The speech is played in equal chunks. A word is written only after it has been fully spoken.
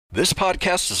This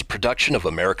podcast is a production of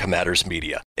America Matters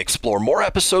Media. Explore more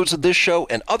episodes of this show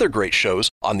and other great shows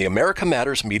on the America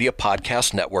Matters Media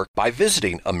Podcast Network by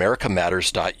visiting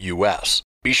americamatters.us.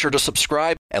 Be sure to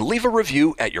subscribe and leave a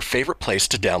review at your favorite place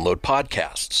to download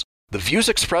podcasts. The views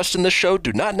expressed in this show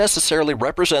do not necessarily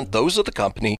represent those of the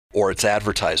company or its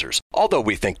advertisers, although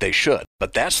we think they should.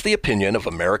 But that's the opinion of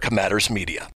America Matters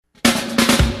Media.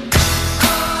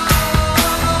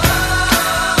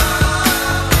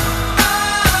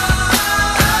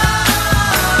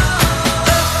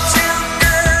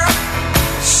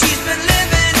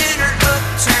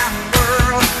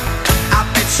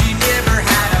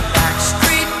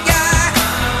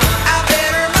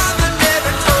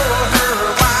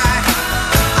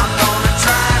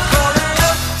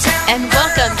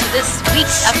 This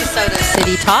week's episode of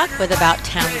City Talk with About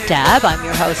Town Deb. I'm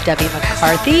your host, Debbie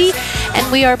McCarthy,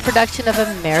 and we are a production of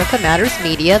America Matters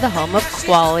Media, the home of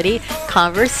quality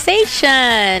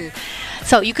conversation.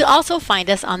 So you can also find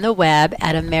us on the web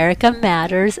at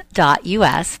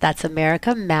americamatters.us. That's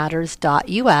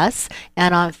americamatters.us.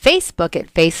 And on Facebook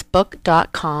at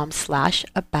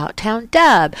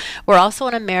facebook.com/abouttowndeb. We're also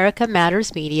on America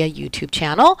Matters Media YouTube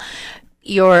channel.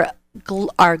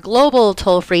 Our global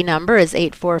toll-free number is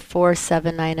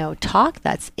 844-790-TALK.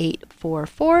 That's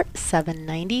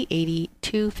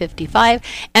 844-790-8255.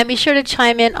 And be sure to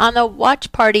chime in on the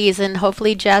watch parties. And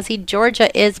hopefully Jazzy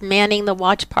Georgia is manning the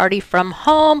watch party from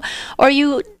home. Or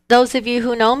those of you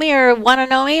who know me or want to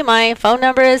know me, my phone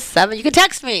number is 7. You can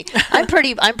text me. I'm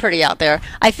pretty out there.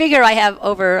 I figure I have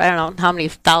over, I don't know how many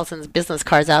thousands of business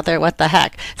cards out there. What the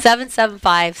heck?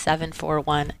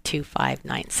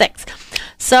 775-741-2596.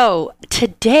 So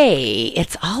today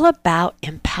it's all about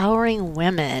empowering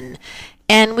women,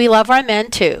 and we love our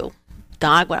men too. We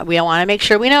don't want to make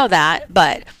sure we know that,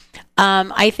 but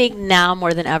I think now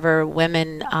more than ever,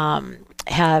 women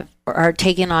are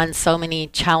taking on so many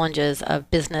challenges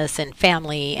of business and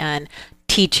family and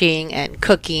teaching and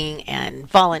cooking and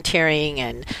volunteering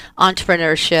and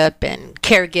entrepreneurship and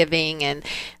caregiving, and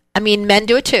I mean, men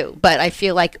do it too, but I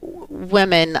feel like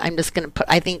women,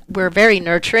 I think we're very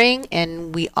nurturing,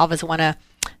 and we always want to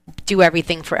do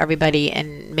everything for everybody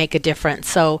and make a difference.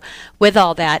 So with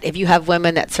all that, if you have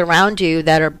women that surround you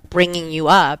that are bringing you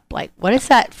up, like, what is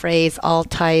that phrase, all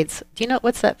tides? Do you know,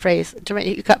 what's that phrase?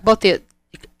 You got both the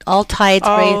all tides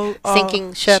raise,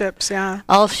 sinking ships, yeah.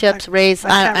 All ships raise. I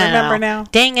can't remember now.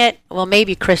 Dang it. Well,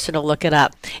 maybe Kristen will look it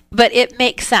up. But it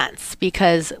makes sense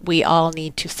because we all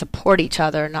need to support each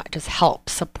other, not just help,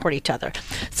 support each other.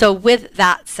 So with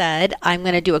that said, I'm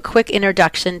going to do a quick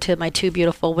introduction to my two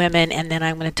beautiful women, and then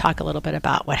I'm going to talk a little bit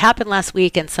about what happened last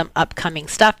week and some upcoming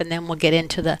stuff, and then we'll get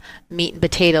into the meat and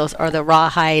potatoes, or the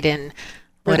rawhide and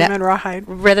Rhythm and rawhide.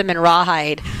 Rhythm and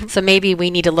rawhide. So maybe we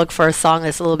need to look for a song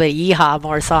that's a little bit yeehaw,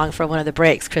 more song for one of the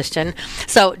breaks, Christian.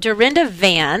 So Dorinda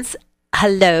Vance,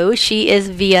 hello. She is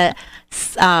via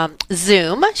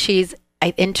Zoom. She's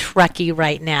in Truckee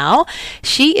right now.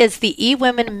 She is the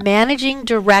eWomen Managing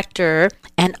Director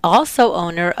and also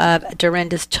owner of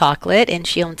Dorinda's Chocolate, and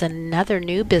she owns another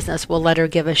new business we'll let her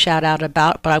give a shout out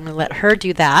about, but I'm going to let her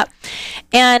do that.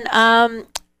 And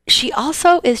she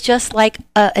also is just like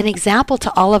an example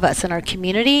to all of us in our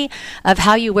community of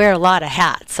how you wear a lot of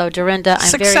hats. So, Dorinda, I'm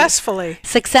successfully.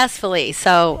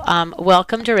 So,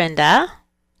 welcome, Dorinda.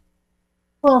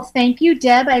 Well, thank you,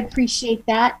 Deb. I appreciate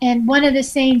that. And one of the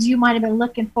sayings you might have been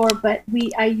looking for, but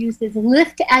I used is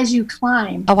lift as you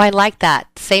climb. Oh, I like that.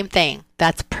 Same thing.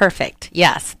 That's perfect.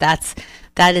 Yes, that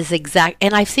is exact.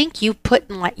 And I think you've put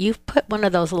one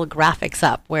of those little graphics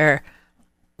up where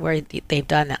they've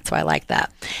done that, so I like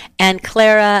that. And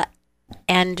Clara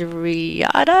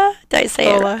Andriata, did I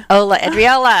say it? Ola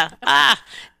Andriola,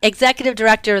 Executive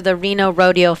Director of the Reno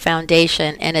Rodeo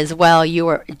Foundation, and as well, you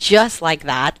are just like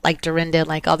that, like Dorinda,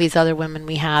 like all these other women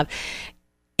we have.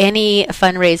 Any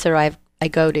fundraiser I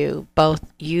go to, both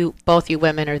you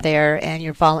women are there, and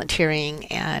you're volunteering,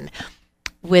 and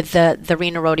with the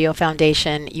Reno Rodeo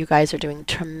Foundation, you guys are doing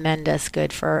tremendous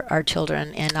good for our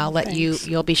children, and I'll let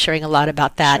you'll be sharing a lot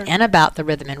about that and about the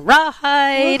Rhythm and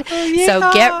Rawhide. Yeah. So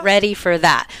get ready for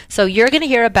that. So you're going to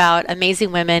hear about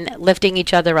amazing women lifting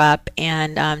each other up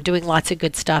and doing lots of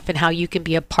good stuff, and how you can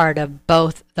be a part of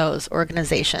both those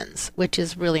organizations, which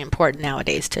is really important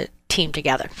nowadays to team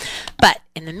together. But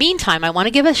in the meantime, I want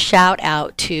to give a shout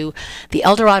out to the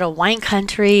El Dorado Wine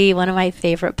Country, one of my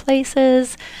favorite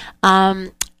places.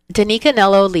 Danica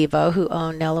Nello Olivo, who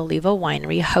owned Nello Olivo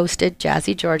Winery, hosted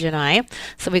Jazzy George and I.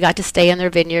 So we got to stay in their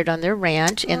vineyard, on their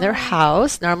ranch, in their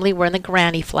house. Normally we're in the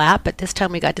granny flat, but this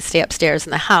time we got to stay upstairs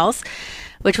in the house.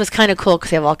 which was kind of cool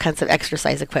because they have all kinds of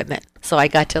exercise equipment. So I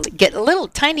got to get a little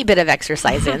tiny bit of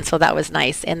exercise in, so that was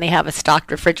nice. And they have a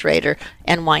stocked refrigerator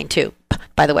and wine too,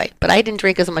 by the way. But I didn't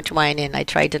drink as much wine, and I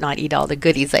tried to not eat all the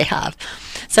goodies they have.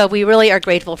 So we really are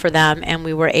grateful for them, and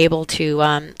we were able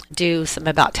to do some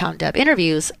About Town Deb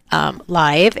interviews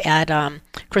live at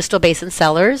Crystal Basin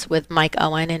Cellars with Mike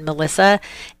Owen and Melissa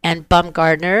and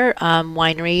Bumgardner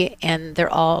Winery, and they're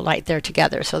all right there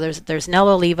together. So there's Nell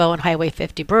Olivo and Highway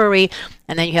 50 Brewery,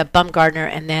 and then you have Bumgardner,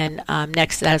 and then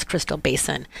next to that is Crystal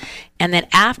Basin. And then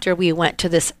after, we went to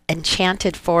this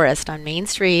Enchanted Forest on Main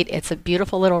Street. It's a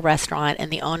beautiful little restaurant,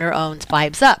 and the owner owns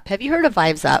Vibes Up. Have you heard of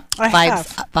Vibes Up?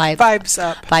 Vibes Up.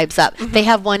 Vibes Up. Mm-hmm. They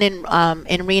have one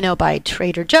in Reno by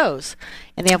Trader Joe's.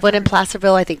 And they have one in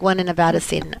Placerville, I think one in Nevada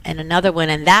City, and another one.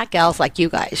 And that gal's like you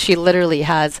guys. She literally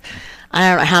has, I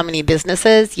don't know how many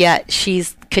businesses, yet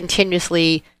she's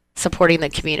continuously supporting the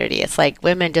community. It's like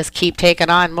women just keep taking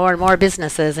on more and more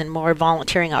businesses and more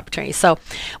volunteering opportunities. So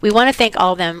we want to thank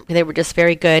all of them. They were just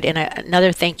very good. And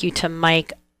another thank you to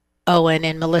Mike Owen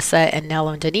and Melissa and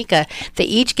Nello and Danica. They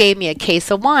each gave me a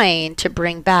case of wine to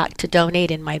bring back to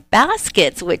donate in my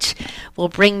baskets, which will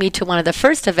bring me to one of the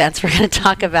first events we're going to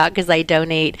talk about, because I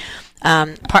donate,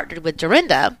 partnered with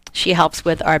Dorinda. She helps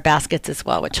with our baskets as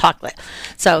well with chocolate.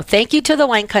 So thank you to the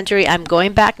Wine Country. I'm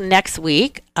going back next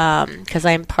week because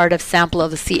I'm part of Sample of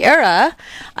the Sierra.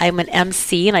 I'm an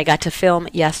MC, and I got to film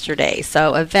yesterday.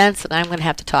 So events, and I'm going to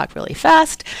have to talk really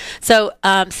fast. So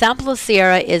Sample of the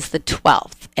Sierra is the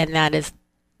 12th, and that is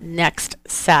next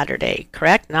Saturday,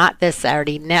 correct? Not this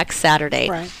Saturday, next Saturday.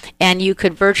 Right. And you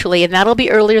could virtually, and that'll be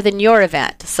earlier than your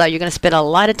event. So you're going to spend a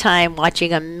lot of time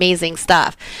watching amazing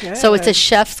stuff. Good. So it's a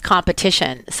chef's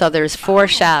competition. So there's 4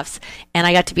 chefs, and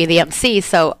I got to be the MC.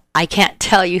 So I can't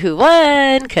tell you who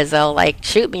won because they'll like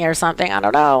shoot me or something. I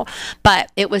don't know. But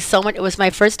it was so much. It was my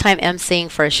first time emceeing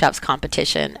for a chef's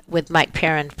competition with Mike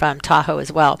Perrin from Tahoe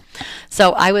as well.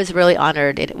 So I was really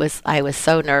honored. I was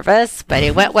so nervous, but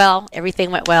it went well. Everything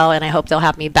went well, and I hope they'll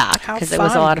have me back because it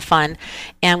was a lot of fun.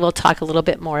 And we'll talk a little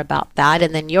bit more about that.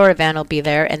 And then your event will be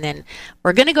there. And then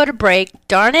we're going to go to break.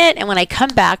 Darn it. And when I come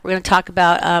back, we're going to talk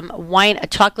about a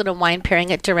chocolate and wine pairing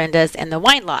at Dorinda's and the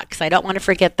wine lock. Because I don't want to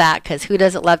forget that, because who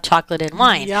doesn't love chocolate and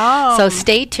wine? Yum. So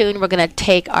stay tuned. We're going to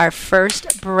take our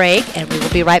first break, and we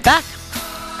will be right back.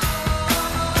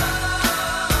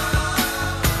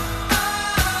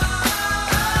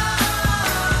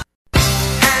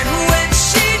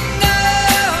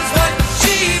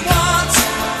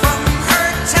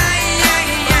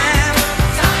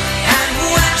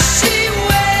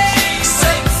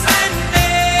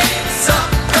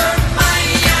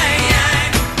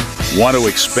 Want to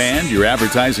expand your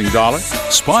advertising dollar?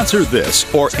 Sponsor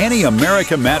this or any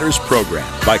America Matters program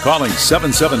by calling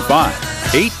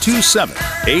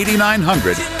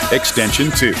 775-827-8900,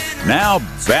 extension 2. Now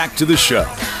back to the show.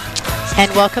 And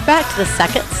welcome back to the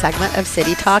second segment of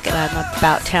City Talk, and I'm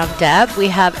About Town Deb. We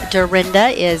have Dorinda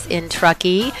is in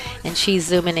Truckee, and she's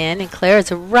zooming in, and Claire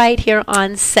is right here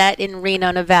on set in Reno,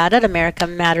 Nevada at America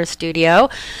Matters Studio.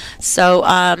 So,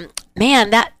 man,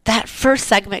 that first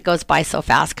segment goes by so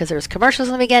fast because there's commercials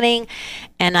in the beginning,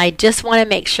 and I just want to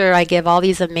make sure I give all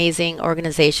these amazing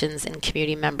organizations and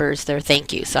community members their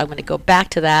thank you. So I'm going to go back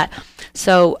to that.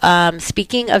 So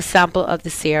speaking of Sample of the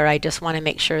Sierra, I just want to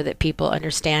make sure that people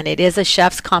understand it is a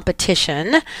chef's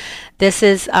competition. This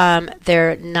is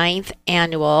their 9th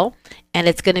annual, and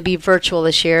it's going to be virtual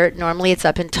this year. Normally it's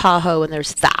up in Tahoe, and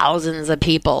there's thousands of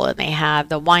people, and they have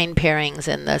the wine pairings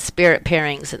and the spirit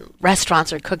pairings, and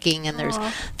restaurants are cooking, and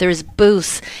there's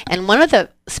booths. And one of the,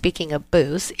 speaking of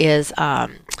booths, is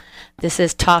this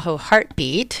is Tahoe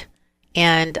Heartbeat.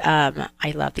 And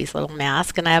I love these little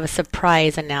masks, and I have a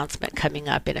surprise announcement coming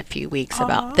up in a few weeks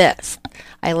about this.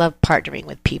 I love partnering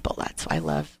with people. That's why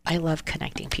I love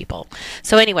connecting people.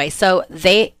 So anyway, so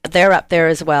they're up there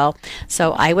as well.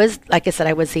 So I was, like I said,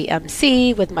 I was the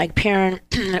MC with Mike Perrin.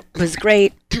 It was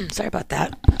great. Sorry about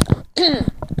that.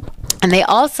 And they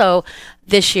also,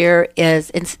 this year,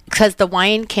 is because the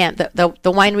wine can't, the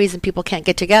wineries and people can't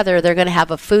get together, they're going to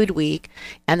have a food week,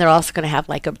 and they're also going to have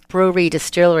like a brewery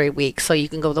distillery week. So you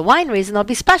can go to the wineries, and they'll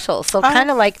be special. So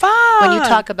kind of like when you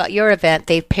talk about your event,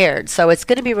 they've paired. So it's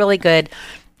going to be really good.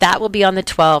 That will be on the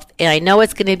 12th, and I know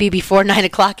it's going to be before 9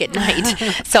 o'clock at night.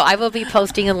 So I will be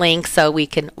posting a link so we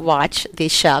can watch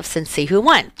these chefs and see who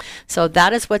won. So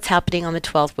that is what's happening on the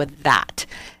 12th with that.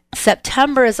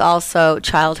 September is also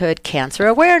Childhood Cancer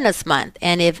Awareness Month.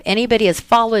 And if anybody has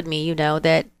followed me, you know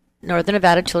that Northern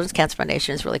Nevada Children's Cancer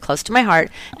Foundation is really close to my heart.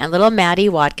 And little Maddie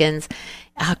Watkins,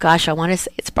 oh gosh, I want to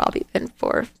say it's probably been 4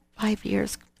 or 5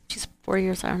 years. She's 4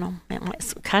 years, I don't know.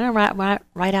 It's kind of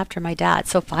right after my dad.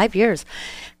 So 5 years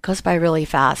goes by really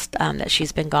fast that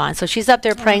she's been gone. So she's up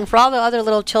there praying for all the other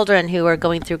little children who are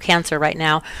going through cancer right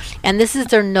now. And this is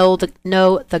their Know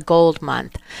the Gold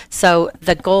month. So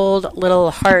the gold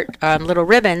little heart, little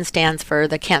ribbon stands for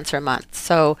the Cancer month.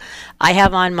 So I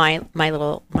have on my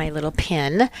little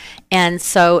pin. And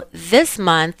so this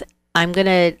month I'm going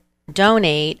to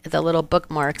donate the little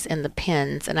bookmarks and the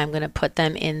pins, and I'm going to put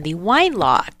them in the wine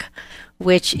lock,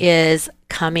 which is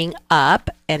coming up,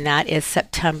 and that is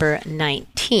September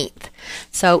 19th.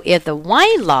 So if the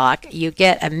wine lock, you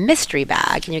get a mystery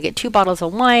bag, and you get 2 bottles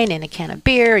of wine and a can of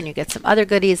beer, and you get some other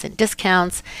goodies and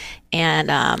discounts,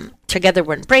 and together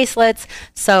we're in bracelets.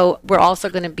 So we're also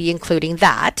going to be including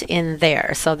that in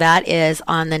there. So that is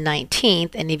on the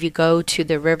 19th, and if you go to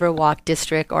the Riverwalk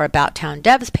District or About Town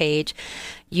Deb's page,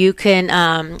 you can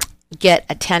get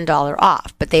a $10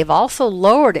 off, but they've also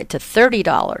lowered it to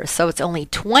 $30. So it's only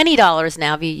 $20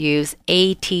 now. If you use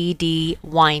ATD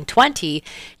Wine 20,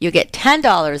 you get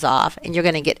 $10 off, and you're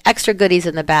going to get extra goodies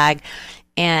in the bag.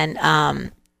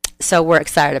 And so we're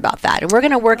excited about that. And we're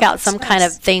going to work out some kind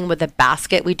of thing with a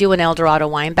basket. We do an El Dorado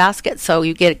wine basket, so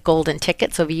you get a golden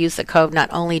ticket. So if you use the code,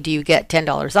 not only do you get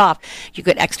 $10 off, you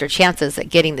get extra chances at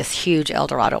getting this huge El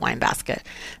Dorado wine basket.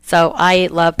 So I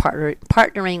love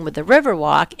partnering with the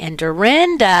Riverwalk, and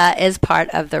Dorinda is part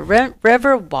of the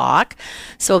Riverwalk.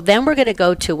 So then we're going to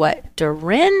go to what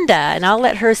Dorinda, and I'll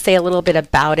let her say a little bit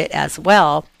about it as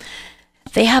well.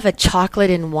 They have a chocolate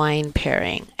and wine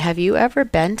pairing. Have you ever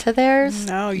been to theirs?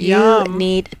 No, you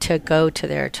need to go to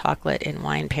their chocolate and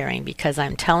wine pairing, because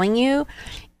I'm telling you,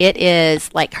 it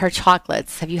is like her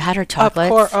chocolates. Have you had her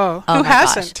chocolates? Of course. Oh, who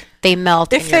hasn't? Gosh. They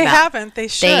melt if in your they mouth. Haven't, they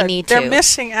should. They need They're to.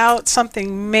 missing out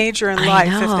something major in life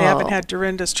if they haven't had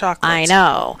Dorinda's chocolates. I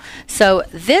know. So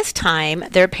this time,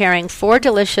 they're pairing 4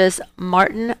 delicious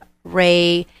Martin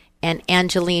Ray and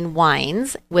Angeline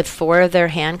wines with 4 of their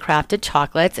handcrafted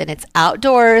chocolates, and it's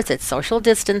outdoors, it's social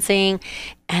distancing,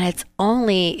 and it's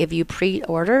only, if you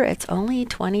pre-order, it's only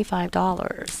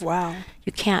 $25. Wow.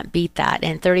 You can't beat that,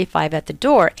 and $35 at the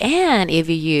door. And if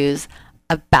you use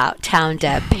About Town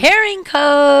Deb pairing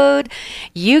code,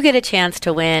 you get a chance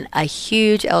to win a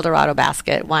huge El Dorado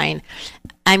basket wine.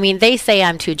 I mean, they say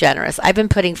I'm too generous. I've been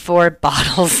putting 4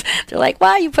 bottles. They're like,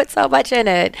 wow, you put so much in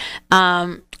it.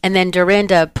 And then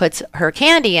Dorinda puts her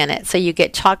candy in it. So you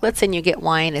get chocolates and you get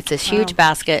wine. It's this huge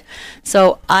basket.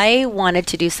 So I wanted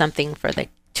to do something for the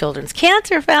Children's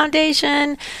Cancer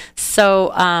Foundation.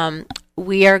 So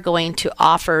we are going to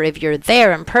offer, if you're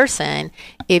there in person,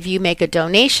 if you make a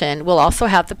donation, we'll also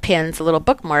have the pins, the little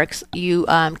bookmarks. You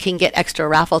can get extra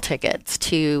raffle tickets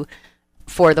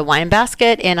for the wine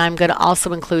basket, and I'm going to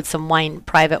also include some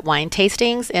private wine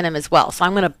tastings in them as well. So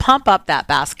I'm going to pump up that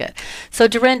basket. So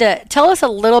Dorinda, tell us a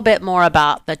little bit more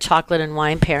about the chocolate and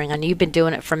wine pairing. I know you've been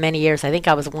doing it for many years. I think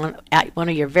I was at one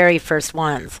of your very first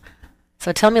ones.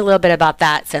 So tell me a little bit about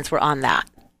that, since we're on that.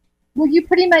 Well, you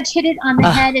pretty much hit it on the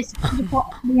head. It's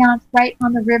beautiful ambiance right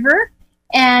on the river.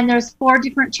 And there's 4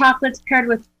 different chocolates paired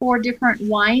with 4 different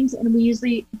wines. And we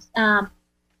usually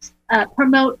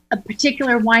promote a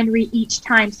particular winery each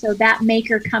time, so that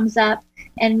maker comes up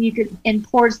and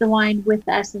pours the wine with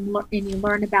us, and you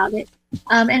learn about it.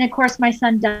 And of course, my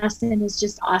son Dustin is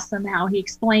just awesome. How he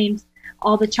explains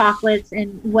all the chocolates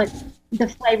and what the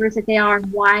flavors that they are, and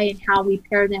why, and how we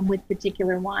pair them with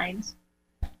particular wines.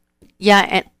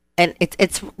 Yeah, and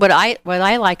it's what I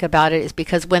like about it is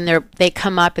because when they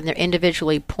come up and they're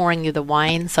individually pouring you the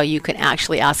wine, so you can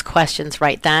actually ask questions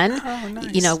right then. Oh,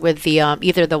 nice. You know, with the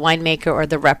either the winemaker or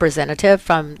the representative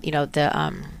from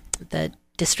the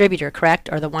distributor, correct,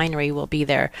 or the winery will be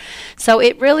there. So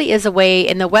it really is a way,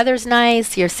 and the weather's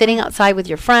nice. You're sitting outside with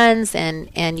your friends, and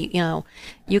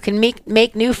you can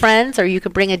make new friends, or you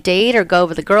can bring a date, or go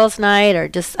with the girls' night, or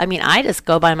I just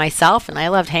go by myself, and I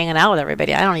loved hanging out with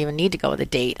everybody. I don't even need to go with a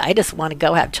date. I just want to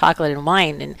go have chocolate and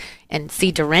wine and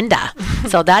see Dorinda.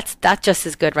 So that's just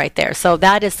as good right there. So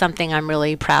that is something I'm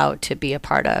really proud to be a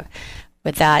part of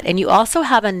with that. And you also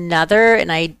have another,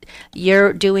 and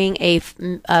you're doing a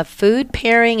food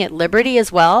pairing at Liberty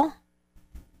as well.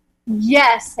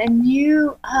 Yes, and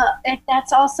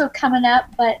that's also coming up,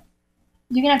 but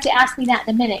you're gonna have to ask me that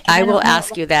in a minute. I will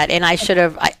ask you that, and I should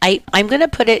have. I'm going to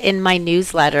put it in my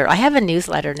newsletter. I have a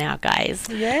newsletter now, guys.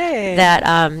 Yay!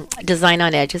 That Design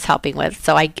on Edge is helping with.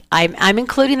 So I'm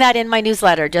including that in my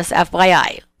newsletter, just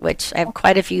FYI. Which I have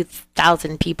quite a few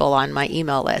thousand people on my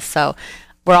email list. So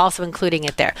we're also including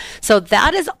it there. So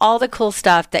that is all the cool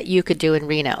stuff that you could do in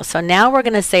Reno. So now we're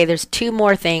going to say there's 2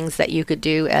 more things that you could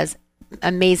do as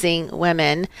amazing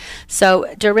women.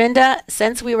 So Dorinda,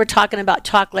 since we were talking about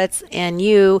chocolates and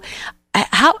you,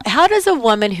 how does a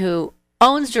woman who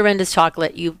owns Dorinda's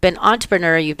Chocolate, you've been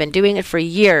entrepreneur, you've been doing it for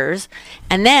years,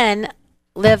 and then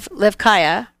Live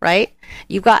Kaya, right?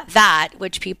 You've got that,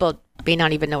 which people may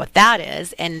not even know what that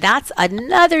is, and that's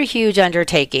another huge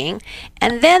undertaking.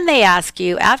 And then they ask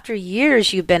you, after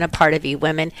years you've been a part of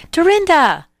eWomen,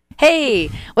 Dorinda, hey,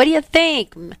 what do you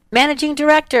think? Managing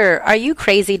director, are you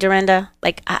crazy, Dorinda?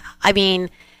 Like, I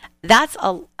mean, that's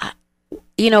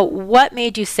what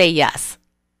made you say yes,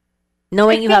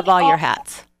 knowing you have all your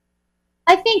hats?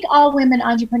 I think all women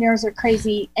entrepreneurs are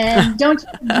crazy, and don't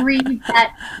you agree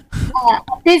that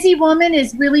a busy woman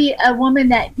is really a woman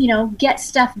that, gets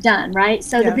stuff done, right?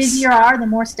 So the busier you are, the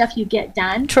more stuff you get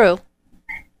done. True.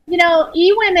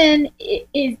 eWomen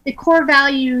is the core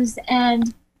values,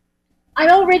 and I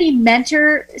already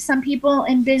mentor some people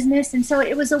in business, and so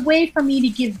it was a way for me to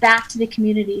give back to the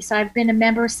community. So I've been a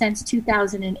member since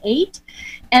 2008,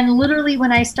 and literally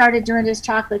when I started Dorinda's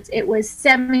Chocolates, it was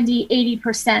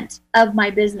 70-80% of my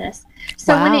business.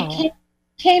 So when it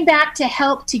came back to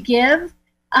help to give,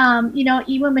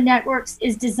 eWomen Networks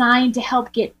is designed to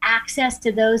help get access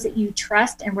to those that you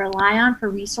trust and rely on for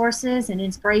resources and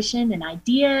inspiration and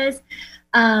ideas.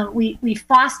 We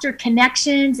foster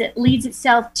connections. It leads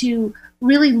itself to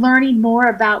really learning more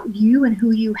about you and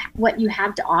what you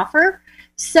have to offer.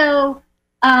 So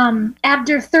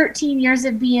after 13 years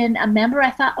of being a member, I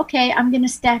thought, okay, I'm going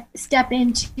to step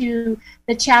into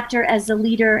the chapter as a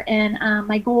leader, and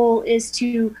my goal is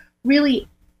to really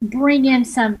bring in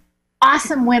some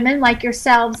awesome women like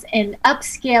yourselves and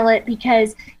upscale it,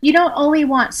 because you don't only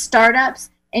want startups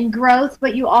and growth,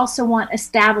 but you also want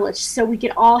established, so we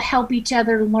could all help each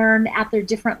other learn at their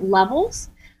different levels.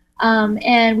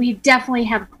 And we definitely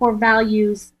have core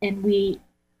values, and we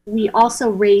also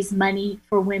raise money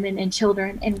for women and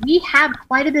children. And we have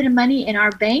quite a bit of money in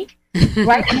our bank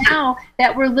right now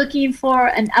that we're looking for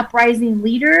an uprising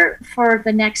leader for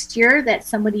the next year. That's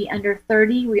somebody under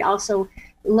 30. We also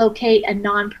locate a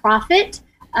nonprofit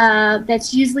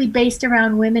that's usually based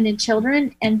around women and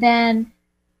children. And then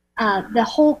the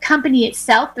whole company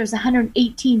itself, there's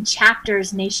 118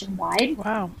 chapters nationwide.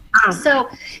 Wow. So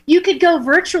you could go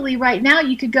virtually right now.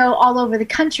 You could go all over the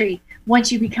country.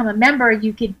 Once you become a member,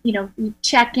 you could,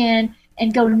 check in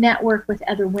and go network with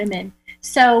other women.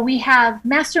 So we have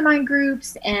mastermind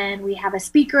groups, and we have a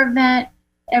speaker event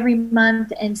every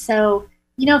month. And so,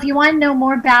 if you want to know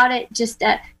more about it, just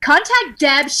contact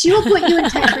Deb. She will put you in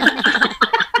touch with me.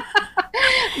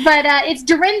 But it's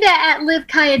Dorinda at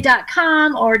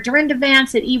livekaya.com or Dorinda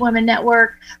Vance at eWomen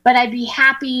Network. But I'd be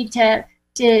happy to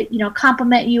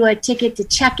compliment you a ticket to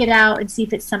check it out and see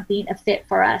if it's a fit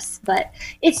for us. But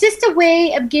it's just a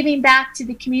way of giving back to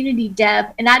the community, Deb.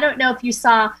 And I don't know if you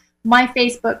saw my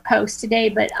Facebook post today,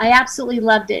 but I absolutely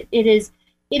loved it. It is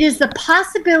the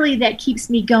possibility that keeps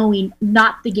me going,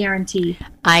 not the guarantee.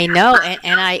 I know,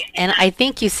 and I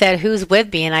think you said, who's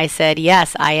with me, and I said,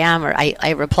 yes, I am, or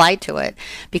I replied to it,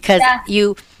 because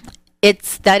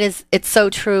it's so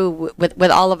true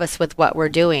with all of us with what we're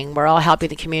doing. We're all helping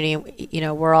the community.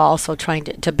 We're also trying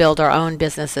to build our own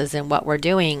businesses in what we're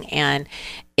doing, and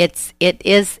it's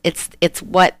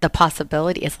what the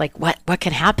possibility is, like what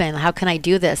can happen, how can I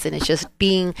do this, and it's just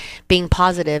being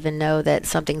positive and know that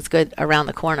something's good around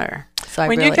the corner. So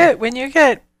when you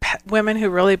get women who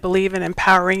really believe in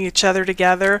empowering each other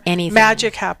together,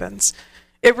 magic happens.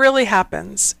 It really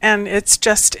happens, and it's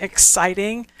just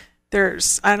exciting.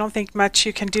 I don't think much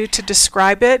you can do to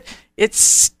describe it. It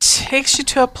takes you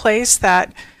to a place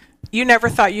that you never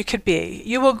thought you could be.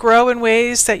 You will grow in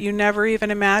ways that you never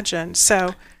even imagined.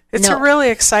 So it's a really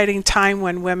exciting time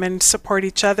when women support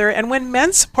each other, and when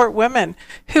men support women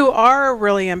who are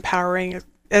really empowering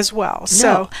as well.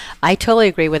 So I totally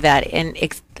agree with that. And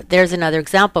there's another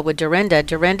example with Dorinda.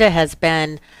 Dorinda has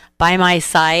been by my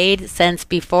side since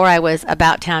before I was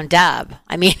About Town Deb.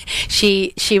 I mean,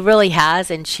 she really has,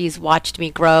 and she's watched me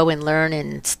grow and learn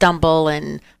and stumble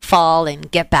and fall and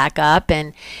get back up,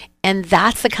 and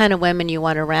that's the kind of women you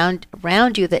want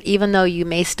around you, that even though you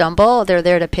may stumble, they're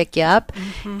there to pick you up,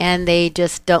 and they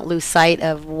just don't lose sight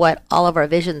of what all of our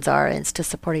visions are, and it's to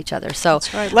support each other. So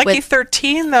that's right. Lucky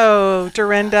 13 though,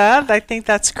 Dorinda. I think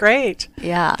that's great.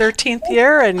 Yeah. 13th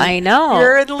year, and I know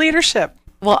you're in leadership.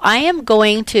 Well, I am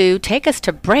going to take us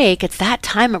to break. It's that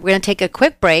time. We're going to take a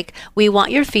quick break. We want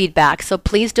your feedback, so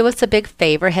please do us a big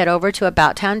favor. Head over to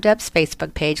About Town Deb's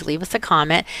Facebook page. Leave us a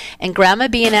comment. And Grandma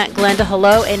B and Aunt Glenda,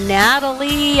 hello. And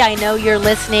Natalie, I know you're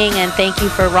listening, and thank you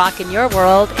for rocking your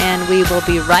world. And we will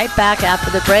be right back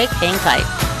after the break. Hang tight.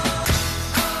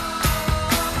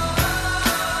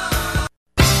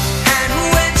 And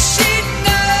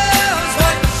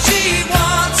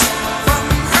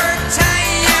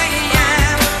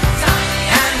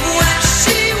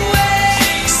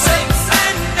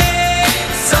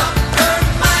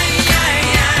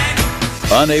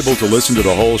Unable to listen to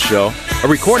the whole show? A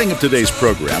recording of today's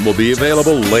program will be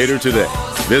available later today.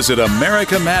 Visit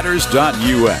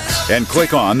americamatters.us and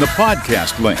click on the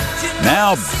podcast link.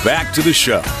 Now back to the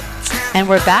show. And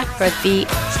we're back for the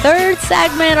third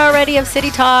segment already of City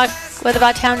Talk with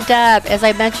About Town Deb. As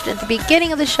I mentioned at the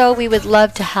beginning of the show, we would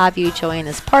love to have you join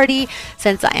this party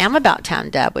since I am About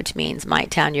Town Deb, which means my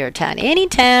town, your town, any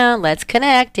town. Let's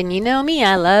connect. And you know me,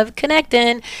 I love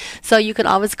connecting. So you can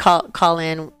always call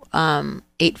in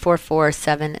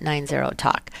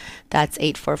 844-790-TALK. That's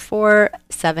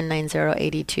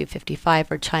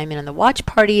 844-790-8255, or chime in on the watch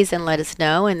parties and let us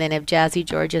know. And then if Jazzy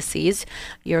Georgia sees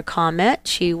your comment,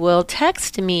 she will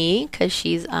text me because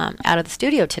she's out of the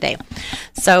studio today.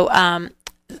 So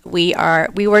we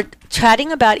were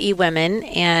chatting about eWomen,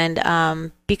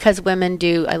 and because women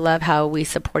do, I love how we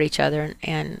support each other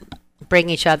and bring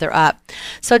each other up.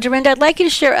 So Dorinda, I'd like you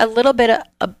to share a little bit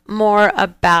more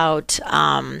about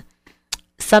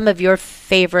some of your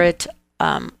favorite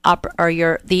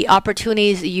the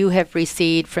opportunities you have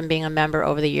received from being a member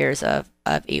over the years of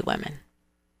eWomen.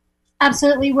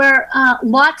 Absolutely, where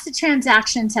lots of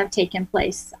transactions have taken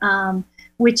place,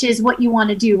 which is what you want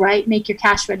to do, right? Make your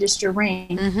cash register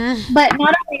ring. Mm-hmm. But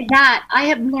not only that, I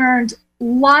have learned a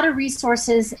lot of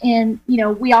resources in,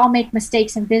 we all make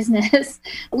mistakes in business,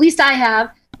 at least I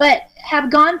have, but have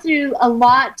gone through a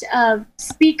lot of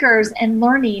speakers and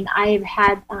learning. I've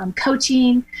had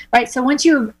coaching, right? So once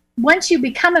you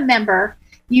become a member,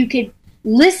 you could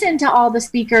listen to all the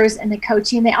speakers and the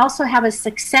coaching. They also have a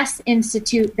Success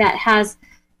Institute that has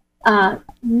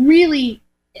really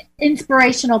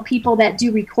inspirational people that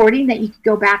do recording that you could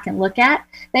go back and look at.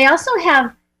 They also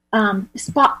have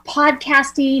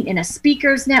podcasting and a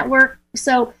speakers network.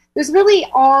 So there's really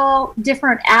all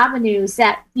different avenues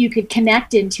that you could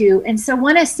connect into. And so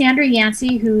one is Sandra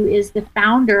Yancey, who is the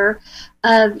founder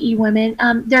of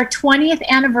eWomen. Their 20th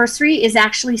anniversary is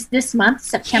actually this month,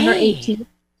 September 18th.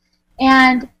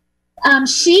 And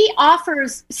she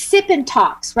offers sip and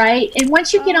talks, right? And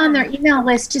once you get on their email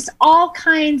list, just all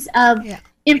kinds of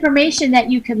information that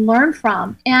you can learn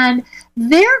from. And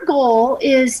their goal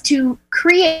is to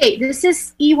create, this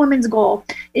is eWomen's goal,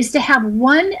 is to have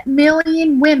 1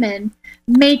 million women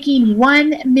making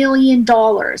 $1 million,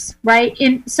 right?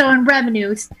 In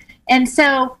revenues. And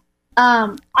so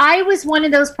I was one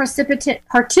of those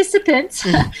participants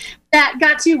that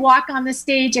got to walk on the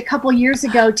stage a couple years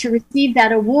ago to receive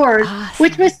that award,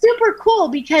 which was super cool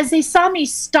because they saw me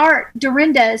start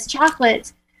Dorinda's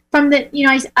Chocolates from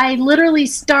I literally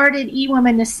started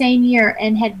eWomen the same year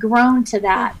and had grown to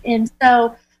that. And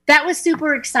so that was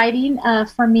super exciting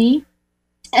for me.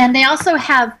 And they also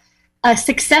have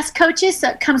success coaches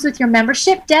that comes with your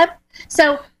membership, Deb.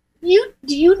 So do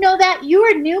you know that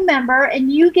you're a new member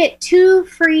and you get 2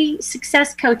 free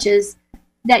success coaches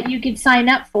that you can sign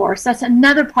up for. So that's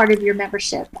another part of your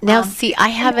membership. Now, see, I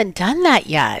haven't done that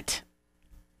yet.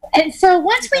 And so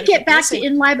once we get back to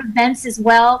in-live events as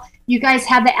well, you guys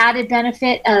have the added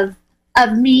benefit of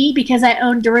me because I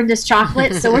own Dorinda's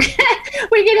Chocolate. So we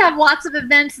can have lots of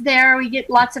events there. We get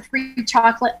lots of free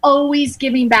chocolate, always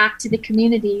giving back to the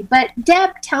community. But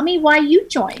Deb, tell me why you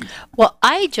joined. Well,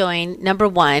 I joined, number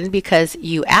one, because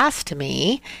you asked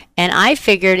me, and I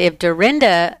figured if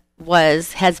Dorinda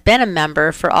has been a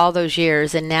member for all those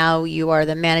years and now you are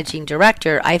the managing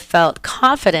director, I felt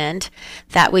confident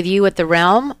that with you at the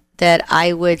Realm that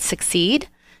I would succeed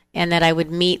and that I would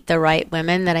meet the right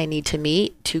women that I need to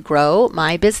meet to grow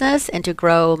my business and to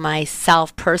grow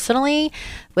myself personally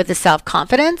with the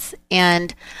self-confidence.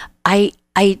 And I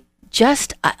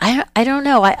don't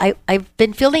know. I've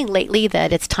been feeling lately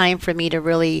that it's time for me to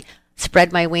really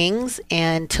spread my wings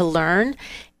and to learn.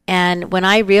 And when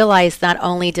I realized not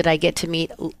only did I get to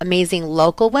meet amazing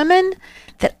local women,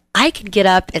 that I could get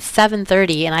up at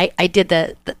 7:30 and I did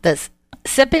the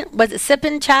sip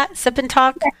and talk? Sip and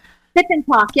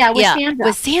talk, Sandra.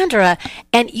 With Sandra.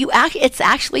 And it's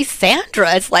actually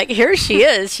Sandra. It's like, here she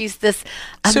is. She's this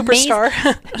superstar.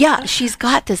 Yeah, she's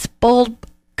got this bold,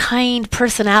 kind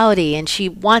personality and she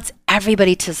wants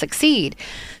everybody to succeed.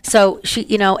 So she,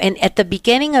 and at the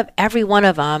beginning of every one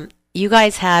of them, you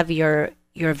guys have your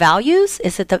values.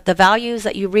 Is it the values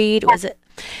that you read? Was it?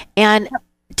 And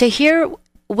to hear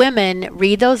women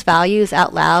read those values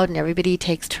out loud and everybody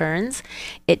takes turns,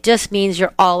 it just means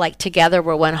you're all like together.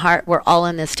 We're one heart. We're all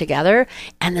in this together.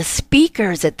 And the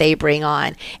speakers that they bring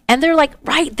on, and they're like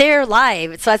right there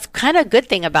live. So that's kind of a good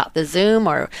thing about the Zoom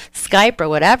or Skype or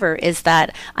whatever, is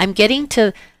that I'm getting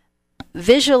to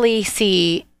visually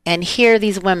see and hear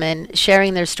these women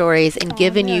sharing their stories and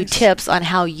giving you tips on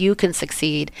how you can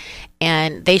succeed.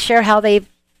 And they share how they've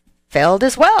failed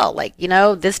as well. Like,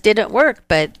 this didn't work,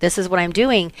 but this is what I'm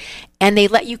doing. And they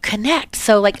let you connect.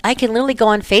 So like I can literally go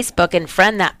on Facebook and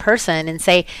friend that person and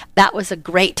say, that was a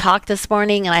great talk this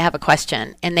morning and I have a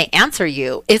question. And they answer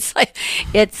you. It's like,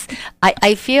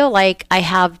 I feel like I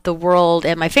have the world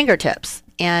at my fingertips.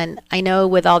 And I know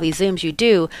with all these Zooms you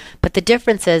do, but the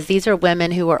difference is these are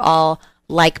women who are all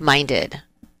like-minded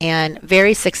and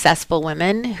very successful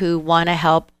women who want to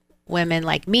help women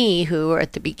like me who are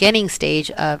at the beginning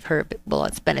stage of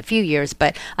it's been a few years,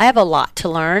 but I have a lot to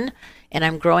learn and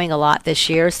I'm growing a lot this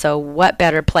year. So what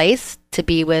better place to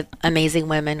be with amazing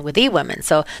women with eWomen?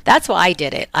 So that's why I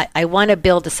did it. I want to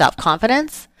build the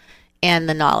self-confidence and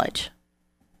the knowledge.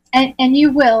 And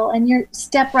you will, and you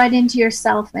step right into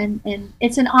yourself, and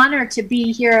it's an honor to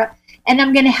be here, and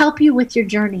I'm going to help you with your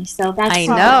journey. So that's I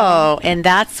know, and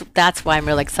that's why I'm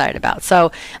really excited about.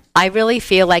 So I really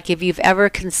feel like if you've ever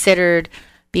considered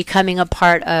becoming a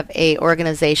part of a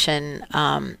organization,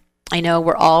 I know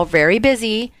we're all very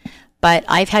busy, but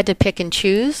I've had to pick and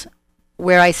choose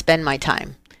where I spend my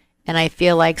time. And I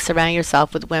feel like surround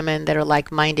yourself with women that are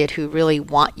like-minded who really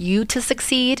want you to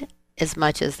succeed as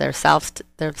much as themselves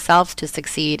to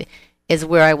succeed is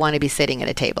where I want to be sitting at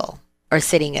a table or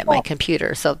sitting at my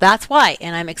computer. So that's why,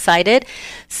 and I'm excited.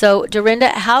 So Dorinda,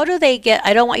 how do they get,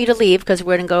 I don't want you to leave because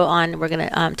we're going to go on, we're going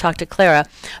to talk to Clara,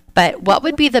 but what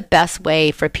would be the best way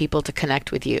for people to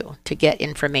connect with you, to get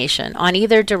information on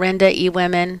either Dorinda,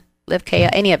 eWomen,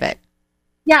 LiveKea, any of it?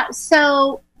 Yeah,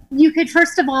 so you could,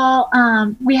 first of all,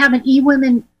 we have an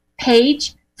eWomen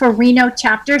page for Reno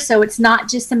chapter, so it's not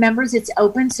just the members, it's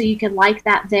open, so you can like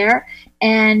that there.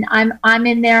 And I'm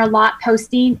in there a lot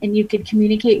posting, and you could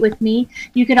communicate with me.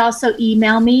 You could also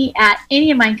email me at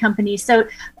any of my companies. So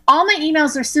all my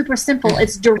emails are super simple.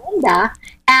 It's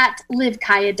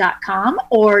Dorinda@livekea.com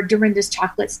or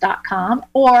dorindaschocolates.com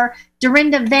or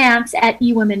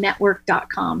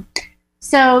dorindavance@ewomennetwork.com.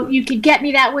 So you could get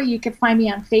me that way. You could find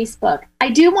me on Facebook. I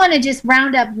do want to just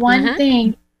round up one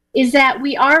thing, is that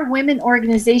we are a women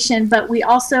organization, but we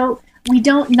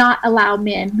don't not allow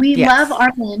men. We love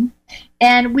our men,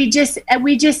 and we just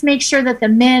make sure that the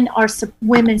men are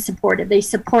women supported. They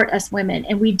support us women,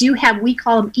 and we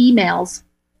call them emails.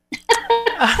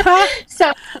 So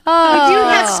we do have,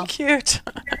 that's cute.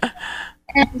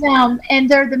 and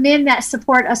they're the men that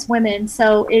support us women.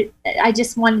 So I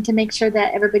just wanted to make sure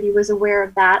that everybody was aware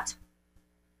of that.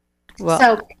 Well.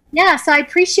 So I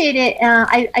appreciate it.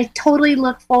 I totally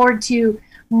look forward to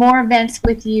more events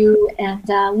with you and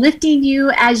lifting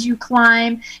you as you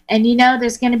climb. And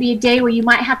there's going to be a day where you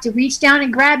might have to reach down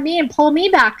and grab me and pull me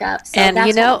back up. So and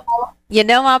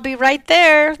I'll be right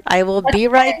there. I will be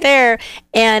right there.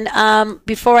 And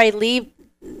before I leave,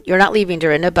 you're not leaving,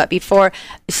 Dorinda, but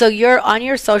so you're on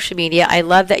your social media. I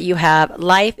love that you have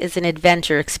life is an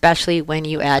adventure, especially when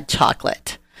you add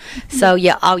chocolate. So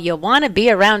you'll want to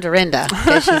be around Dorinda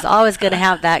because she's always going to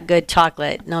have that good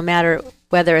chocolate, no matter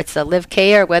whether it's a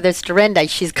LiveKea or whether it's Dorinda.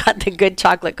 She's got the good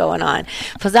chocolate going on.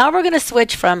 So now we're going to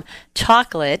switch from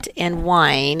chocolate and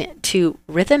wine to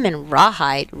Rhythm and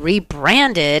Rawhide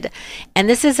rebranded, and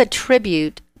this is a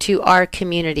tribute to our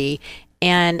community.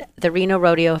 And the Reno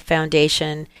Rodeo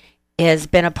Foundation has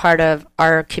been a part of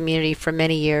our community for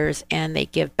many years, and they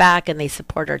give back and they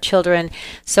support our children.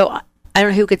 So I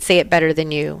don't know who could say it better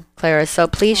than you, Clara. So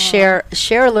please share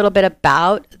a little bit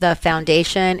about the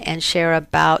foundation and share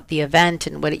about the event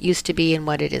and what it used to be and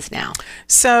what it is now.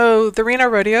 So the Reno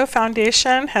Rodeo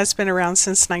Foundation has been around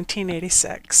since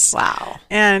 1986. Wow.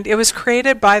 And it was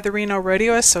created by the Reno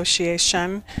Rodeo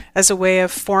Association as a way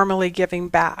of formally giving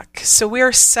back. So we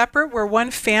are separate. We're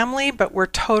one family, but we're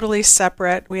totally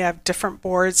separate. We have different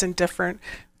boards and different,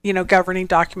 governing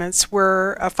documents.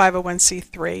 We're a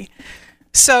 501c3.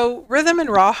 So Rhythm and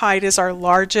Rawhide is our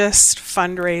largest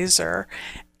fundraiser,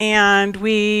 and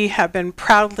we have been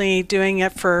proudly doing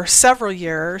it for several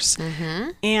years.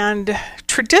 And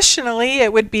traditionally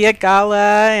it would be a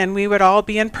gala, and we would all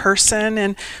be in person,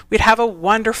 and we'd have a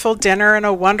wonderful dinner and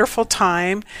a wonderful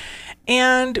time.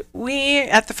 And we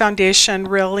at the foundation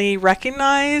really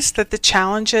recognize that the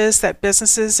challenges that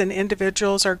businesses and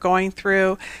individuals are going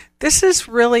through, this is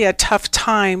really a tough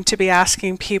time to be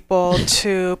asking people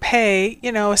to pay,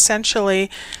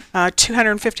 essentially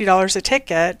 $250 a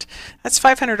ticket. That's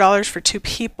 $500 for two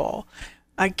people.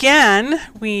 Again,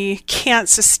 we can't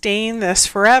sustain this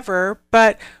forever,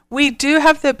 but we do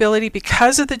have the ability,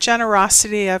 because of the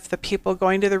generosity of the people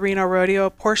going to the Reno Rodeo,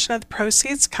 a portion of the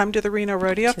proceeds come to the Reno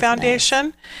Rodeo Foundation.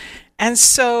 Nice. And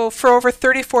so for over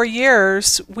 34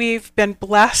 years, we've been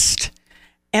blessed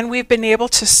And we've been able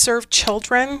to serve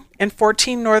children in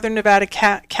 14 northern Nevada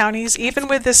counties, even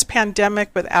with this pandemic,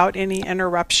 without any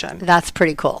interruption. That's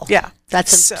pretty cool. Yeah.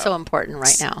 That's so important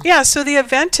right now. Yeah, so the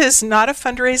event is not a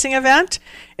fundraising event.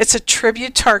 It's a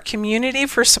tribute to our community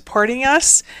for supporting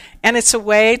us, and it's a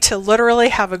way to literally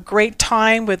have a great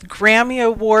time with Grammy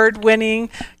Award-winning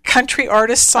country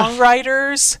artists,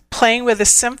 songwriters, playing with a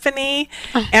symphony,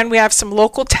 and we have some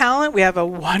local talent. We have a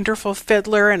wonderful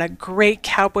fiddler and a great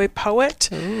cowboy poet.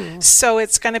 Ooh. So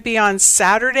it's going to be on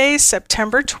Saturday,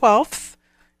 September 12th.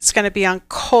 It's going to be on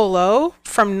Colo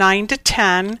from 9 to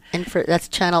 10. And that's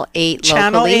Channel 8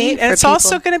 Channel locally. 8. And it's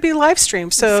also going to be live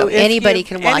streamed. So anybody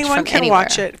can watch anyone from can anywhere.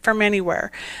 watch it from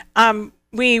anywhere.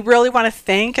 We really want to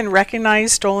thank and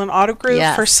recognize Dolan Auto Group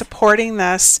for supporting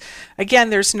this. Again,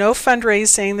 there's no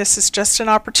fundraising. This is just an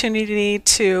opportunity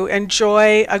to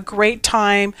enjoy a great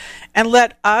time and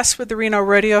let us with the Reno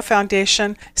Rodeo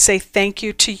Foundation say thank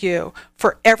you to you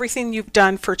for everything you've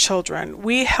done for children.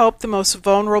 We help the most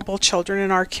vulnerable children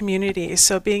in our community.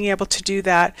 So being able to do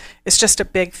that is just a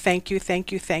big thank you,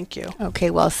 thank you, thank you. Okay,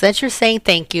 well, since you're saying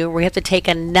thank you, we have to take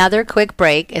another quick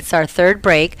break. It's our third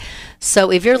break.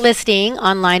 So if you're listening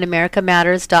online,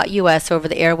 americamatters.us over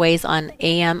the airways on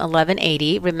AM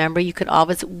 1180, remember you can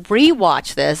always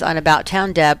rewatch this on About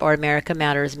Town Deb or America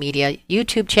Matters Media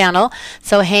YouTube channel.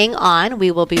 So hang on.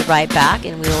 We will be right back,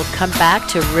 and we will come back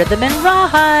to Rhythm and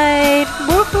Rawhide.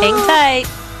 Woo-hoo. Hang tight.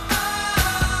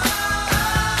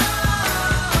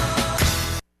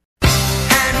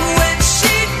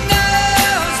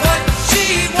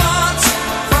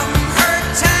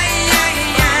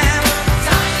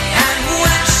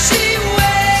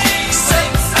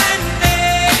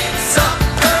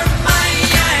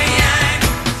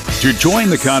 To join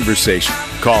the conversation,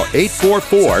 call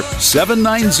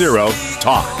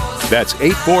 844-790-TALK. That's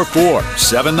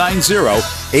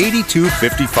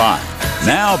 844-790-8255.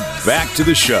 Now back to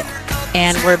the show.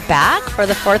 And we're back for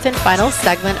the fourth and final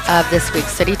segment of this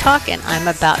week's City Talk, and I'm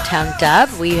About Town Deb.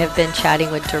 We have been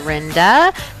chatting with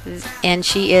Dorinda, and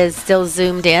she is still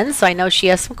zoomed in, so I know she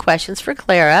has some questions for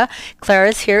Clara.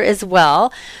 Clara's here as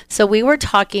well. So we were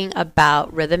talking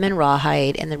about Rhythm and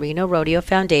Rawhide and the Reno Rodeo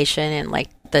Foundation and like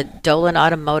the Dolan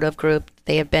Automotive Group.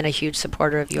 They have been a huge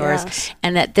supporter of yours,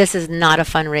 and that this is not a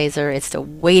fundraiser. It's a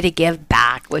way to give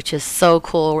back, which is so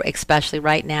cool, especially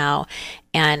right now.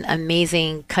 And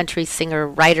amazing country singer,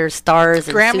 writer, stars,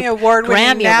 and Grammy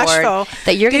Award-winning Nashville.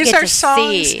 That you're going to get to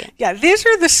see. Yeah, these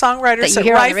are the songwriters that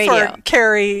write for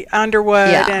Carrie Underwood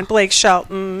and Blake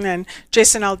Shelton and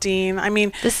Jason Aldean. I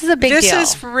mean, this is a big deal.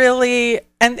 This is really,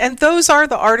 and those are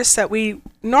the artists that we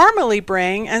normally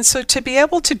bring. And so to be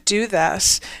able to do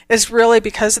this is really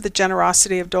because of the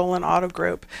generosity of Dolan Auto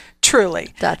Group,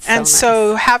 truly. That's so and nice.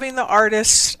 So having the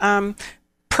artists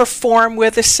perform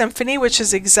with a symphony, which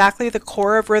is exactly the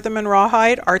core of Rhythm and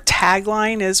Rawhide. Our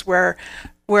tagline is where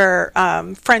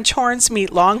French horns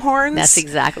meet longhorns. That's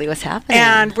exactly what's happening.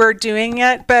 And we're doing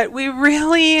it, but we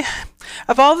really,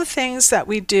 of all the things that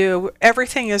we do,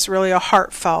 everything is really a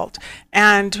heartfelt.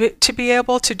 And to be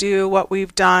able to do what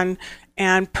we've done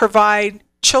and provide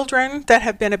children that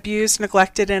have been abused,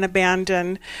 neglected, and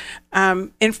abandoned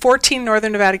in 14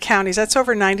 northern Nevada counties. That's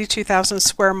over 92,000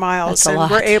 square miles. That's a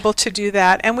lot. We're able to do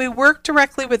that. And we work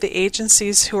directly with the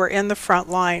agencies who are in the front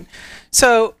line.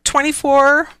 So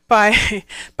 24 by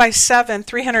 7,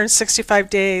 365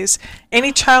 days,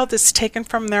 any child that's taken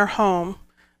from their home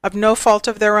of no fault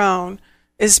of their own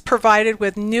is provided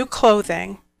with new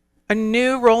clothing, a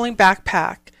new rolling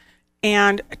backpack,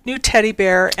 and a new teddy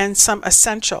bear, and some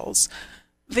essentials.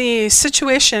 The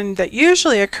situation that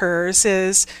usually occurs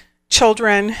is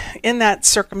children in that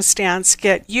circumstance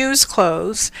get used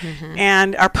clothes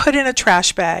and are put in a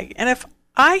trash bag. And if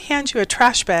I hand you a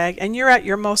trash bag and you're at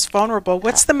your most vulnerable,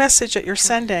 what's the message that you're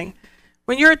sending?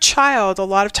 When you're a child, a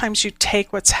lot of times you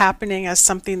take what's happening as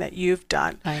something that you've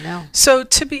done. I know. So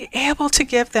to be able to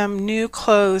give them new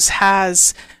clothes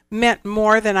has meant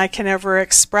more than I can ever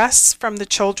express from the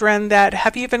children that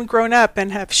have even grown up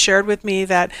and have shared with me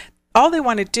that all they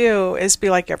want to do is be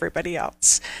like everybody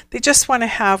else. They just want to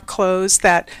have clothes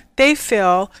that they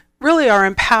feel really are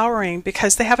empowering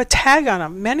because they have a tag on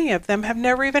them. Many of them have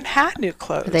never even had new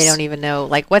clothes. They don't even know,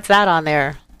 like, what's that on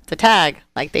there? The tag.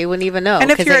 Like, they wouldn't even know.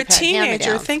 And if you're a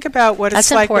teenager, think about what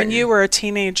it's like when you were a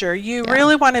teenager. You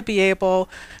really want to be able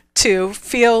to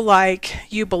feel like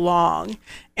you belong.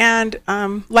 And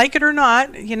like it or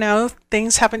not, you know,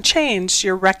 things haven't changed.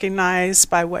 You're recognized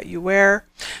by what you wear.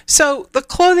 So the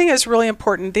clothing is really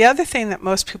important. The other thing that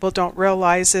most people don't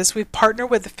realize is we partner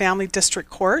with the family district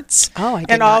courts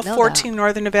in all 14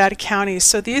 northern Nevada counties.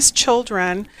 So these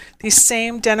children, these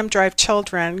same Denham Drive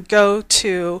children, go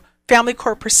to family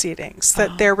court proceedings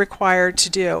that they're required to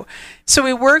do. So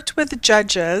we worked with the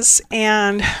judges,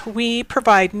 and we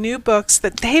provide new books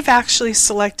that they've actually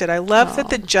selected. I love that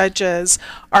the judges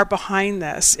are behind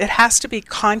this. It has to be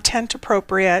content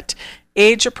appropriate,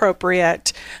 age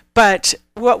appropriate, but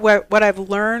what I've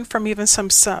learned from even from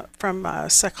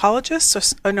psychologists, a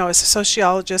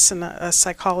sociologist and a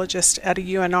psychologist at a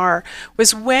UNR,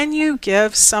 was when you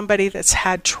give somebody that's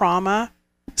had trauma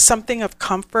something of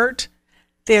comfort,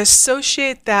 they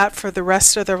associate that for the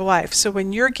rest of their life. So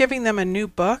when you're giving them a new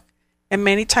book, and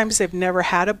many times they've never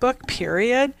had a book,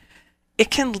 period,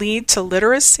 it can lead to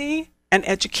literacy and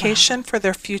education for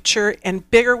their future in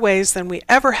bigger ways than we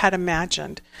ever had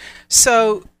imagined.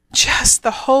 So just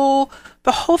the whole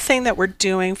thing that we're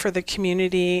doing for the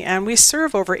community, and we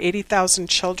serve over 80,000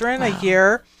 children a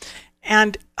year,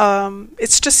 and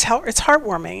it's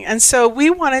heartwarming. And so we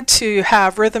wanted to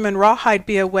have Rhythm and Rawhide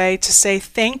be a way to say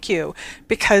thank you,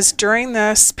 because during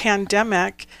this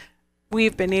pandemic,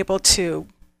 we've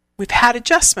had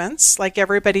adjustments like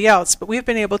everybody else, but we've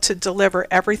been able to deliver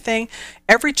everything.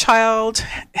 Every child,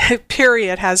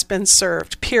 period, has been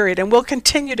served, period, and will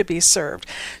continue to be served.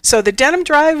 So the Denim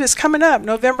Drive is coming up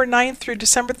November 9th through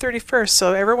December 31st,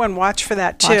 so everyone watch for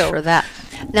that too. Watch for that.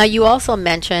 Now, you also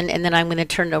mentioned, and then I'm going to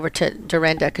turn it over to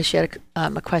Dorinda because she had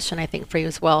a question, I think, for you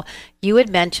as well. You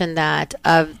had mentioned that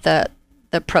of the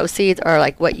proceeds, or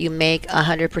like what you make,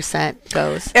 100%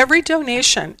 goes. Every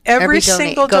donation, every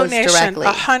single donation, directly.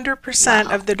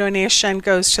 100% of the donation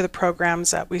goes to the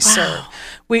programs that we serve.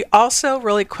 We also,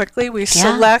 really quickly,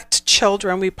 select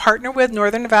children. We partner with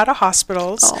Northern Nevada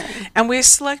Hospitals, and we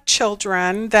select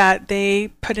children that they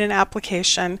put in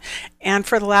application. And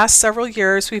for the last several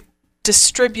years, we've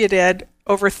distributed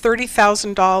over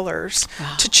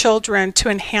 $30,000 to children to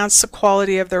enhance the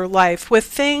quality of their life with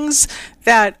things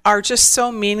that are just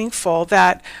so meaningful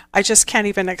that I just can't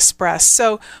even express.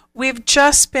 So we've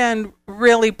just been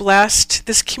really blessed.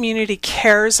 This community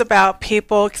cares about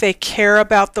people. They care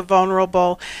about the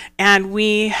vulnerable, and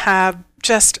we have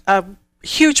just a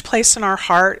huge place in our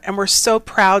heart, and we're so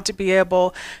proud to be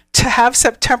able to have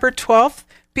September 12th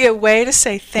be a way to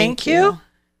say thank you.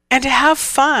 And to have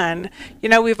fun. You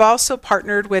know, we've also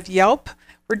partnered with Yelp.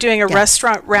 We're doing a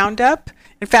restaurant roundup.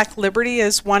 In fact, Liberty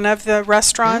is one of the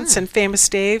restaurants, and Famous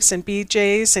Dave's and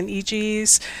BJ's and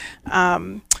EG's.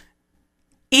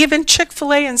 Even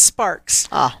Chick-fil-A and Sparks.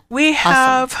 We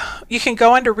have, you can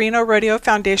go onto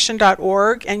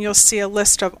RenoRodeoFoundation.org, and you'll see a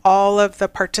list of all of the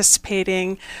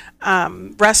participating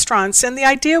restaurants. And the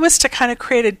idea was to kind of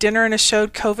create a dinner and a show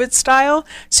COVID style.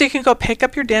 So you can go pick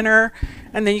up your dinner,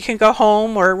 and then you can go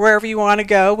home or wherever you want to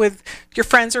go with your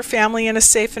friends or family in a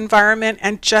safe environment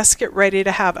and just get ready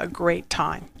to have a great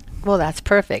time. Well, that's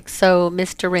perfect. So,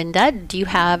 Ms. Dorinda, do you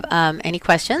have any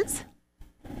questions?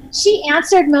 She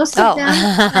answered most of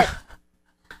them.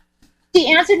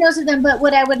 She answered most of them, but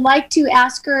what I would like to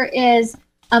ask her is,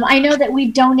 I know that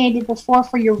we've donated before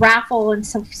for your raffle and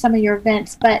some of your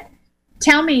events, but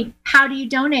tell me, how do you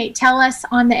donate? Tell us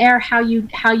on the air how you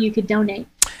could donate.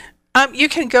 You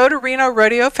can go to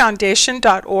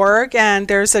RenoRodeoFoundation.org, and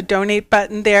there's a donate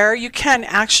button there. You can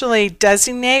actually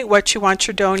designate what you want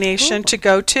your donation to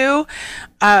go to.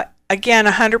 Again,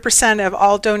 100% of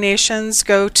all donations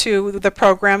go to the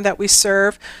program that we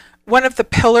serve. One of the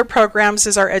pillar programs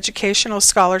is our educational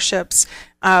scholarships.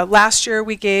 Last year,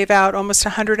 we gave out almost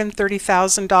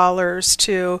 $130,000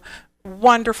 to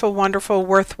wonderful, wonderful,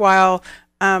 worthwhile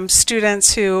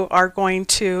students who are going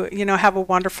to, have a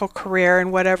wonderful career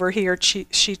in whatever he or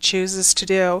she chooses to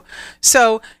do.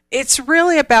 So it's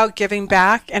really about giving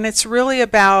back, and it's really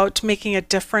about making a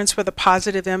difference with a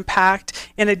positive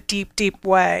impact in a deep, deep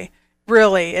way.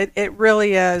 Really, it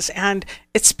really is. And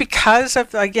it's because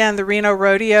of, again, the Reno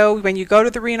Rodeo. When you go to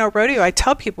the Reno Rodeo, I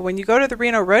tell people, when you go to the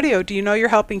Reno Rodeo, do you know you're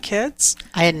helping kids?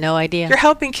 I had no idea. You're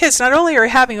helping kids. Not only are you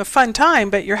having a fun time,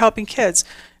 but you're helping kids.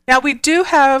 Now, we do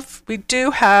have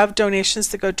donations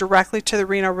that go directly to the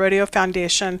Reno Rodeo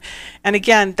Foundation. And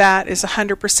again, that is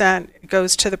 100%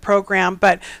 goes to the program.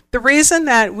 But the reason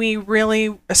that we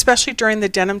really, especially during the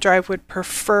Denim Drive, would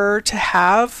prefer to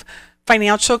have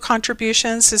financial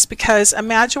contributions is because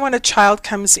imagine when a child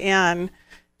comes in,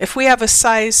 if we have a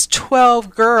size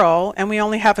 12 girl and we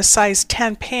only have a size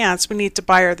 10 pants, we need to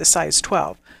buy her the size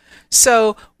 12.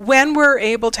 So when we're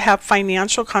able to have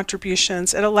financial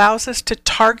contributions, it allows us to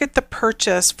target the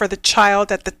purchase for the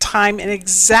child at the time and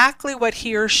exactly what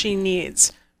he or she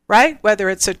needs, right? Whether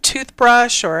it's a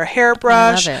toothbrush or a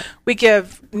hairbrush. We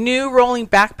give new rolling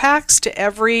backpacks to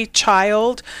every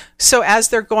child. So as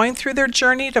they're going through their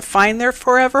journey to find their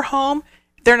forever home,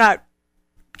 they're not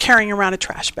carrying around a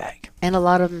trash bag. And a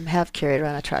lot of them have carried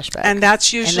around a trash bag. And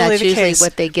that's usually the case.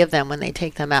 What they give them when they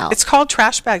take them out. It's called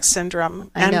trash bag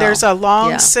syndrome. And there's a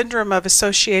long syndrome of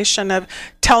association of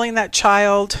telling that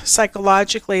child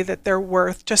psychologically that they're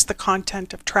worth just the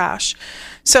content of trash.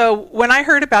 So when I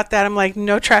heard about that, I'm like,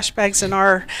 no trash bags in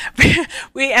our...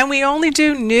 we only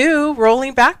do new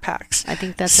rolling backpacks. I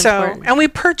think that's important. And we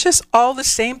purchase all the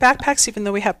same backpacks, even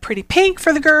though we have pretty pink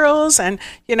for the girls. And,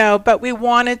 but we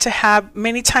wanted to have...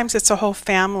 Many times it's a whole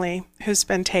family who's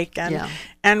been taken. Yeah.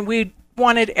 And we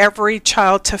wanted every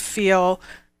child to feel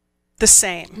the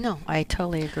same. No, I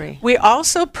totally agree. We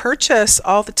also purchased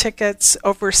all the tickets,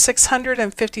 over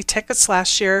 650 tickets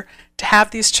last year, to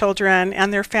have these children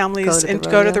and their families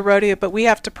go to the rodeo, but we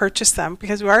have to purchase them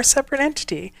because we are a separate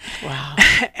entity. Wow.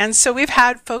 And so we've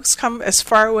had folks come as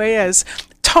far away as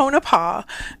Tonopah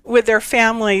with their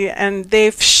family, and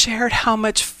they've shared how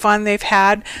much fun they've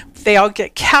had. They all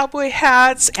get cowboy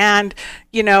hats and,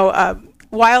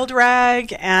 wild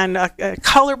rag and a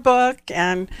color book.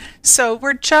 And so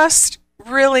we're just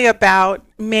really about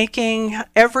making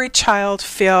every child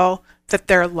feel that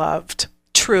they're loved,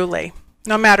 truly.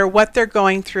 No matter what they're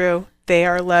going through, they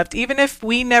are loved. Even if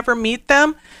we never meet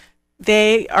them,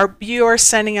 you are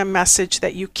sending a message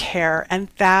that you care, and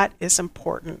that is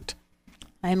important.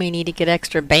 I may need to get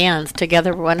extra bands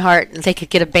together for One Heart, and they could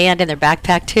get a band in their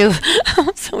backpack too,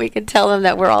 so we can tell them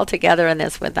that we're all together in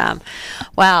this with them.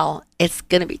 Wow, it's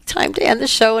going to be time to end the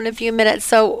show in a few minutes.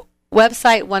 So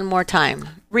website one more time.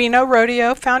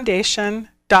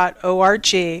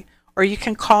 RenoRodeoFoundation.org, or you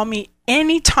can call me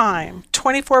anytime,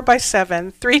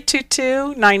 24/7,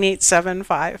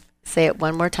 322-9875. Say it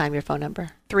one more time, your phone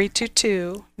number.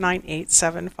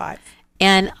 322-9875.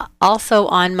 And also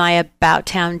on my About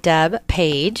Town Deb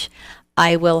page,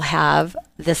 I will have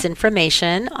this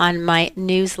information on my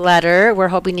newsletter. We're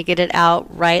hoping to get it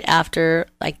out right after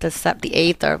like the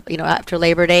 8th or, after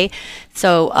Labor Day.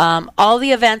 So all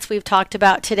the events we've talked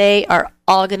about today are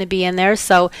all going to be in there.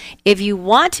 So if you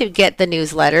want to get the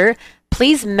newsletter,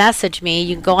 please message me.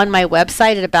 You can go on my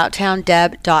website at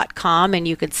abouttowndeb.com and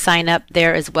you could sign up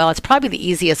there as well. It's probably the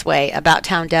easiest way,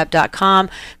 abouttowndeb.com.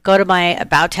 Go to my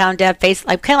About Town Deb face.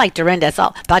 I'm kind of like Dorinda. It's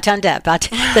all About Town Deb. That's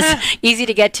easy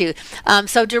to get to.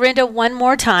 So Dorinda, one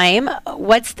more time,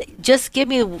 just give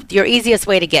me your easiest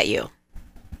way to get you.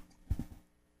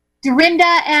 Dorinda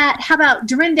at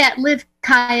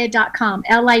livekaya.com,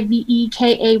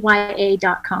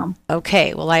 livekaya.com.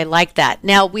 Okay, well, I like that.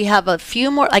 Now, we have a few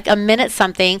more, like a minute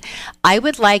something. I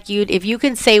would like you, if you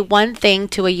can say one thing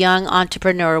to a young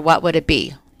entrepreneur, what would it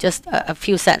be? Just a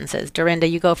few sentences. Dorinda,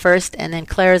 you go first, and then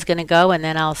Clara's going to go, and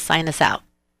then I'll sign us out.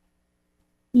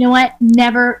 You know what?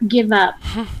 Never give up.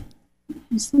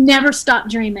 Just never stop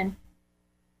dreaming.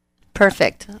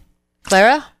 Perfect.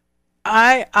 Clara?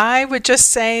 I would just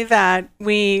say that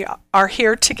we are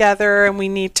here together and we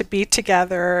need to be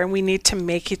together and we need to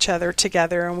make each other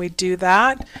together, and we do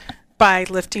that by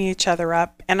lifting each other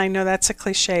up. And I know that's a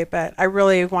cliche, but I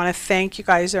really want to thank you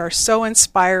guys. You are so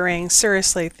inspiring.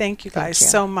 Seriously, thank you guys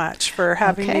so much for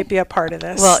having me be a part of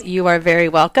this. Well, you are very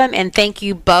welcome, and thank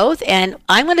you both. And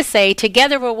I'm going to say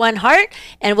together we're one heart,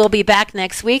 and we'll be back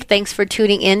next week. Thanks for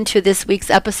tuning in to this week's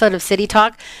episode of City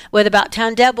Talk with About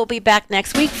Town Deb. We'll be back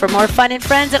next week for more fun and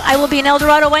friends, and I will be in El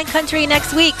Dorado Wine Country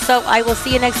next week. So I will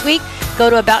see you next week. Go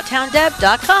to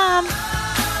abouttowndeb.com.